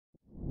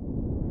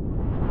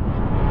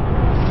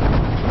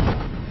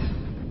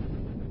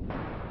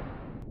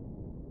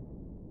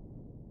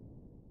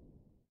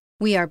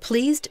We are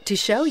pleased to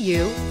show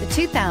you the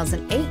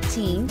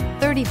 2018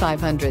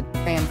 3500.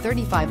 Ram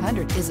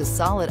 3500 is a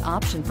solid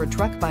option for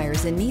truck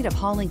buyers in need of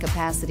hauling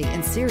capacity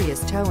and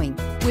serious towing.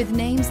 With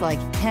names like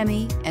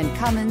Hemi and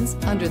Cummins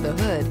under the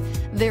hood,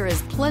 there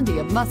is plenty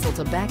of muscle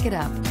to back it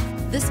up.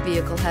 This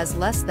vehicle has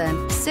less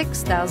than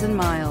 6,000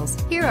 miles.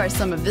 Here are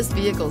some of this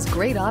vehicle's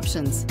great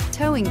options: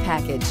 towing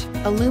package,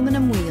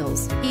 aluminum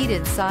wheels,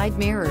 heated side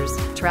mirrors,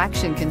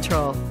 traction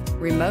control,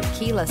 remote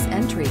keyless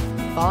entry,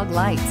 fog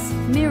lights,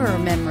 mirror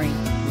memory,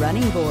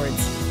 running boards,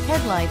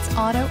 headlights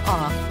auto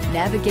off,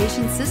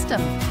 navigation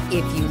system.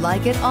 If you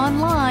like it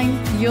online,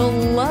 you'll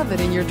love it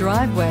in your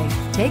driveway.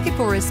 Take it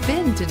for a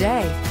spin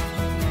today.